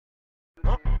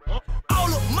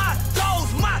All of my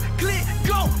goals, my click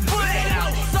go bullet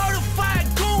out. Certified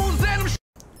goons and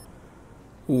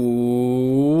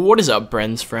them. What is up,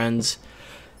 friends?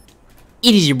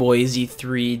 It is your boy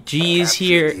Z3G's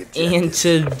here, and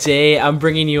today I'm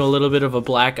bringing you a little bit of a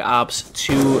Black Ops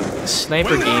 2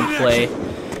 sniper gameplay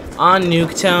on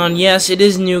Nuketown. Yes, it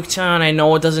is Nuketown. I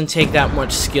know it doesn't take that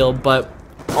much skill, but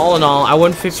all in all, I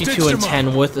won 52 and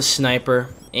 10 with a sniper,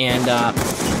 and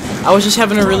I was just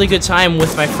having a really good time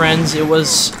with my friends. We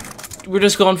were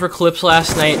just going for clips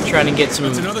last night, trying to get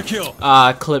some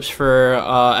clips for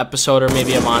episode or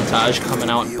maybe a montage coming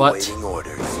out, but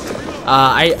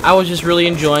I was just really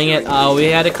enjoying it. We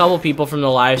had a couple people from the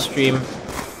live stream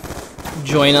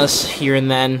join us here and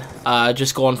then,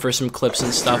 just going for some clips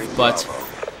and stuff, but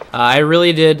I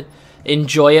really did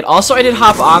enjoy it. Also, I did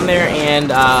hop on there and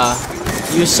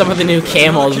use some of the new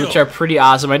camos, which are pretty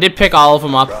awesome. I did pick all of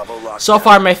them up. So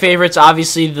far, my favorites,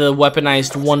 obviously, the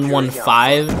weaponized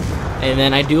 115, and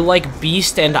then I do like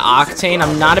Beast and Octane.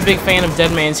 I'm not a big fan of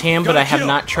Dead Man's Hand, but I have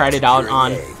not tried it out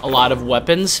on a lot of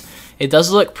weapons. It does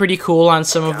look pretty cool on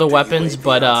some of the weapons,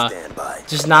 but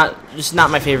just not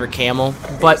my favorite camo.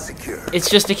 But it's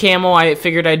just a camo. I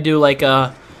figured I'd do like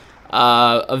a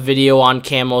video on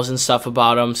camos and stuff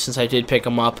about them since I did pick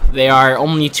them up. They are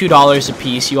only $2 a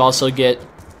piece. You also get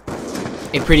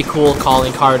a pretty cool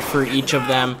calling card for each of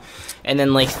them, and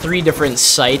then like 3 different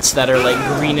sights that are like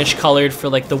greenish colored for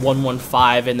like the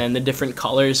 115, and then the different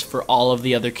colors for all of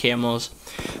the other camos.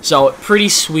 So pretty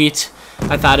sweet.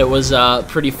 I thought it was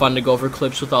pretty fun to go for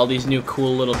clips with all these new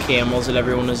cool little camos that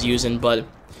everyone was using, but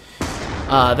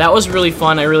that was really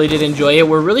fun. I really did enjoy it.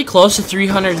 We're really close to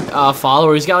 300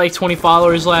 followers. Got like 20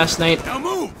 followers last night.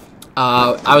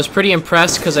 I was pretty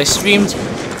impressed because I streamed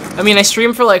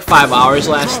for like 5 hours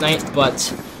last night,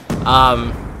 but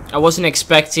I wasn't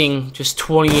expecting just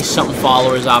 20-something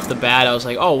followers off the bat. I was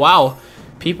like, oh wow,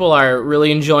 people are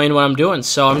really enjoying what I'm doing,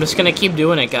 so I'm just gonna keep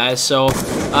doing it, guys. So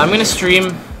I'm gonna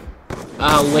stream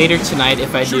later tonight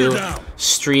if I do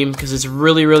stream, because it's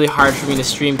really hard for me to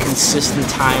stream consistent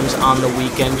times on the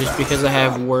weekend just because I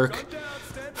have work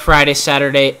Friday,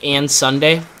 Saturday, and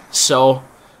Sunday. So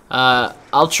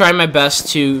I'll try my best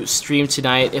to stream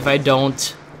tonight. If I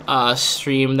don't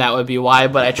stream, that would be why,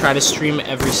 but I try to stream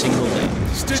every single day.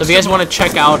 So if you guys want to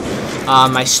check out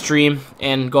my stream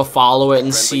and go follow it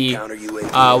and see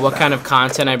what kind of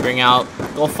content I bring out,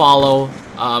 go follow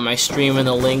my stream in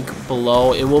the link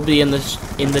below. It will be in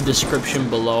the description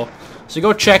below, so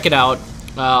go check it out.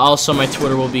 Also, my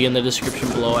Twitter will be in the description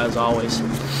below as always.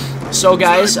 So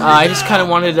guys, I just kind of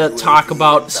wanted to talk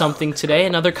about something today.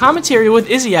 Another commentary with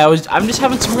Izzy. I'm just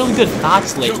having some really good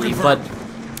thoughts lately, but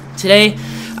today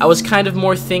I was kind of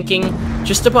more thinking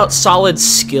just about solid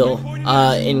skill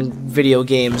in video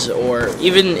games, or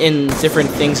even in different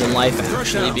things in life,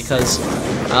 actually, because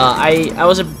I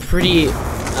was a pretty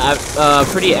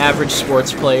average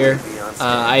sports player.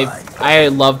 I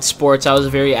loved sports. I was a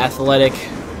very athletic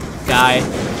guy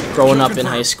growing up in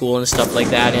high school and stuff like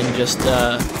that, and just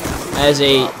as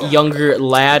a younger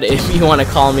lad, if you want to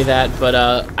call me that, but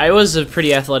I was a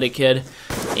pretty athletic kid,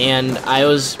 and I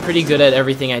was pretty good at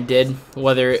everything I did,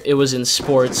 whether it was in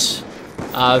sports,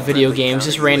 video games,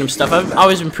 just random stuff. I've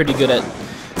always been pretty good at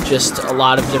just a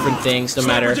lot of different things, no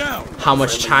matter how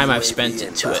much time I've spent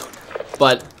into it.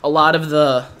 But a lot of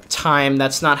the time,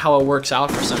 that's not how it works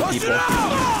out for some people.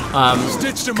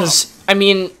 Because, I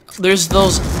mean, there's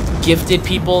those gifted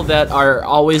people that are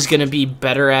always going to be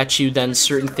better at you than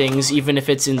certain things, even if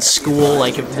it's in school.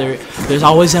 Like, if there's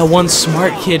always that one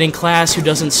smart kid in class who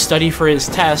doesn't study for his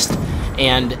test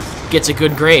and gets a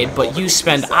good grade, but you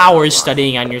spend hours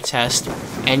studying on your test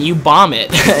and you bomb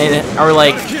it. Or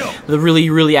like the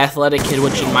really athletic kid,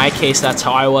 which in my case, that's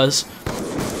how I was.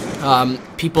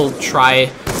 People try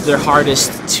their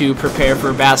hardest to prepare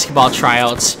for basketball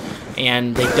tryouts,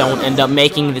 and they don't end up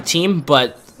making the team.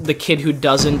 But the kid who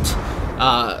doesn't,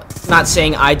 not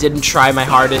saying I didn't try my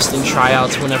hardest in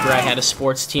tryouts whenever I had a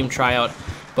sports team tryout,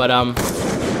 but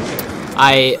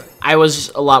I was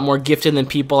a lot more gifted than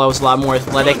people. I was a lot more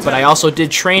athletic, but I also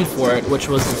did train for it, which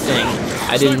was the thing.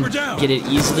 I didn't get it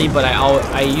easily, but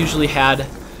I usually had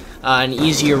an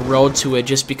easier road to it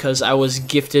just because I was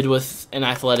gifted with an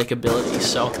athletic ability.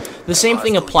 So the same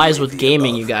thing applies with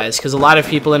gaming, you guys, because a lot of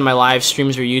people in my live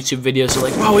streams or YouTube videos are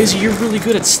like, wow, Izzy, you're really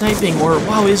good at sniping, or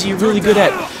wow, Izzy, you're really good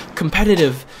at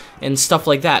competitive and stuff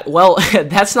like that. Well,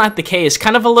 that's not the case.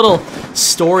 Kind of a little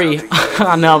story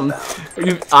on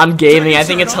gaming. I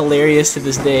think it's hilarious to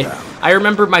this day. I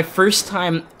remember my first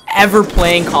time ever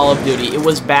playing Call of Duty. It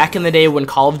was back in the day when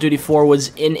Call of Duty 4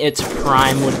 was in its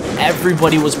prime, when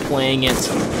everybody was playing it.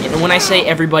 And when I say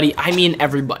everybody, I mean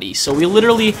everybody. So we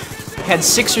literally had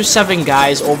 6 or 7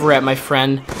 guys over at my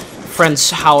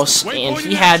friend's house, and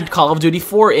he had Call of Duty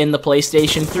 4 in the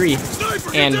PlayStation 3.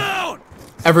 And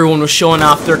everyone was showing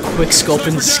off their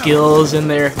quick-scoping skills and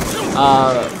their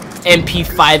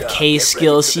MP5K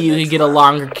skills, so you could get a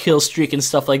longer kill streak and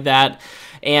stuff like that.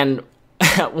 And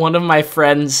one of my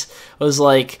friends was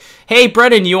like, "Hey,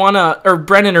 Brennan, you wanna," or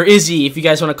Brennan or Izzy, if you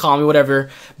guys want to call me, whatever.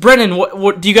 "Brennan,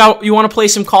 what do you got? You want to play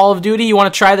some Call of Duty? You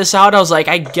want to try this out?" I was like,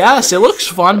 "I guess it looks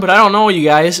fun, but I don't know, you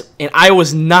guys." And I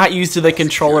was not used to the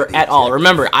controller at all.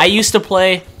 Remember, I used to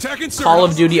play Call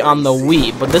of Duty on the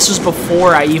Wii, but this was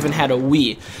before I even had a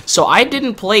Wii, so I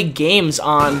didn't play games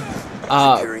on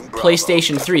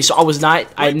PlayStation 3, so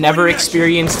I never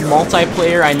experienced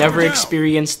multiplayer. I never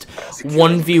experienced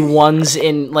 1v1s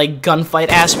in like gunfight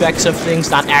aspects of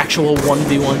things, not actual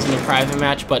 1v1s in a private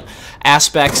match, but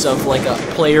aspects of like a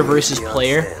player versus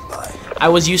player. I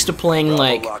was used to playing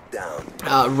like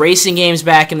racing games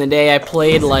back in the day. I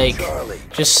played like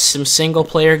just some single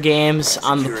player games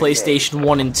on the PlayStation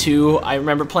 1 and 2. I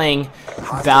remember playing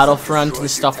Battlefront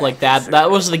and stuff like that. That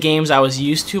was the games I was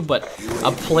used to, but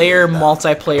a player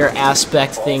multiplayer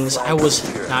aspect things I was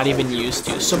not even used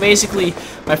to. So basically,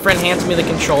 my friend hands me the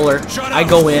controller, I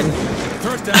go in,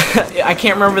 I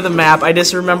can't remember the map, I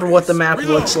just remember what the map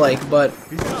looks like, but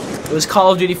it was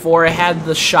Call of Duty 4. It had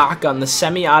the shotgun, the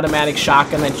semi-automatic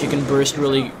shotgun that you can burst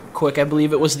really quick. I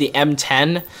believe it was the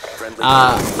M10.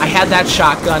 I had that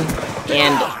shotgun,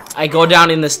 and I go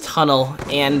down in this tunnel,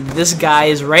 and this guy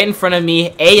is right in front of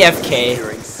me, AFK.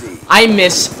 I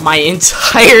miss my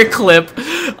entire clip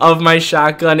of my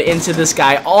shotgun into this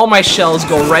guy. All my shells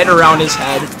go right around his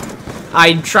head.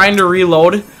 I'm trying to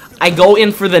reload. I go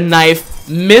in for the knife,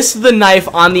 miss the knife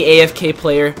on the AFK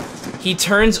player. He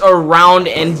turns around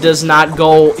and does not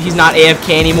go, he's not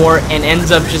AFK anymore, and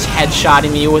ends up just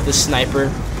headshotting me with a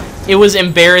sniper. It was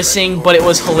embarrassing, but it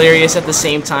was hilarious at the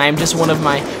same time. Just one of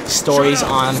my stories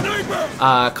on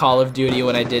Call of Duty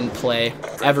when I didn't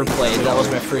ever play. That was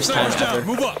my first time ever.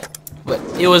 But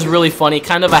it was really funny,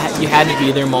 kind of a you had to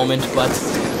be there moment, but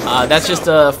that's just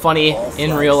a funny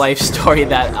in real life story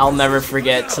that I'll never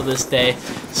forget to this day.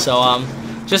 So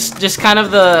just kind of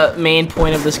the main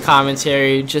point of this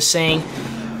commentary, just saying,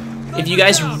 if you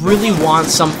guys really want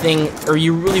something, or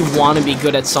you really want to be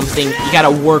good at something, you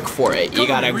gotta work for it. You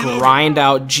gotta grind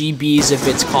out GBs if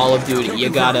it's Call of Duty. You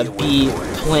gotta be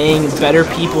playing better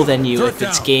people than you if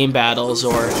it's game battles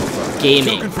or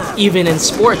gaming. Even in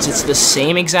sports, it's the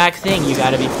same exact thing. You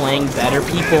gotta be playing better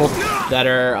people that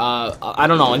are, I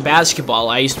don't know, in basketball,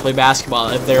 I used to play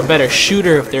basketball. If they're a better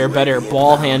shooter, if they're a better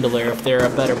ball handler, if they're a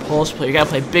better post player, you gotta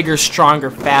play bigger,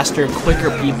 stronger, faster,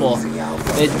 quicker people.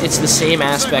 It's the same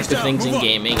aspect of things in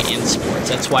gaming and sports.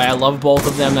 That's why I love both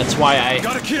of them. That's why I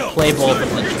play both of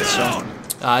them.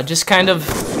 So, just kind of,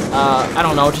 I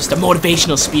don't know, just a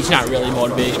motivational speech. Not really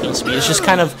motivational speech. It's just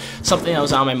kind of something that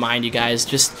was on my mind, you guys.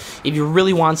 Just, if you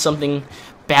really want something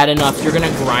bad enough, you're gonna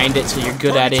grind it till you're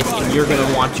good at it, and you're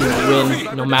gonna want to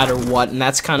win no matter what. And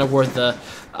that's kind of where the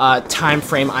time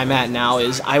frame I'm at now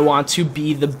is. I want to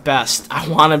be the best. I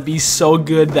want to be so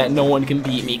good that no one can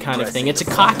beat me, kind of thing. It's a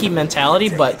cocky mentality,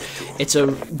 but it's a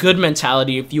good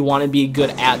mentality if you want to be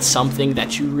good at something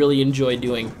that you really enjoy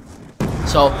doing.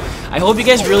 So I hope you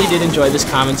guys really did enjoy this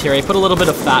commentary. I put a little bit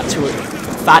of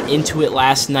thought into it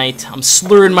last night. I'm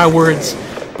slurring my words,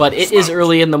 but it is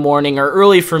early in the morning, or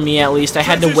early for me at least. I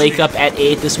had to wake up at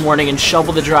 8 this morning and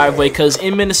shovel the driveway, because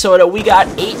in Minnesota we got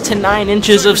 8 to 9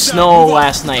 inches of snow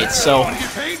last night. So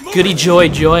goody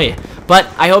joy. But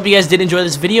I hope you guys did enjoy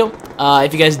this video.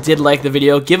 If you guys did like the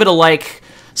video, give it a like.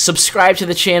 Subscribe to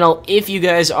the channel if you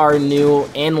guys are new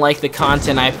and like the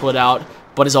content I put out.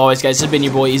 But as always, guys, this has been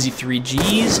your boy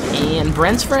Easy3Gs and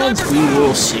Brent's Friends. We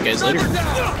will see you guys later.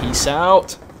 Peace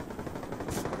out.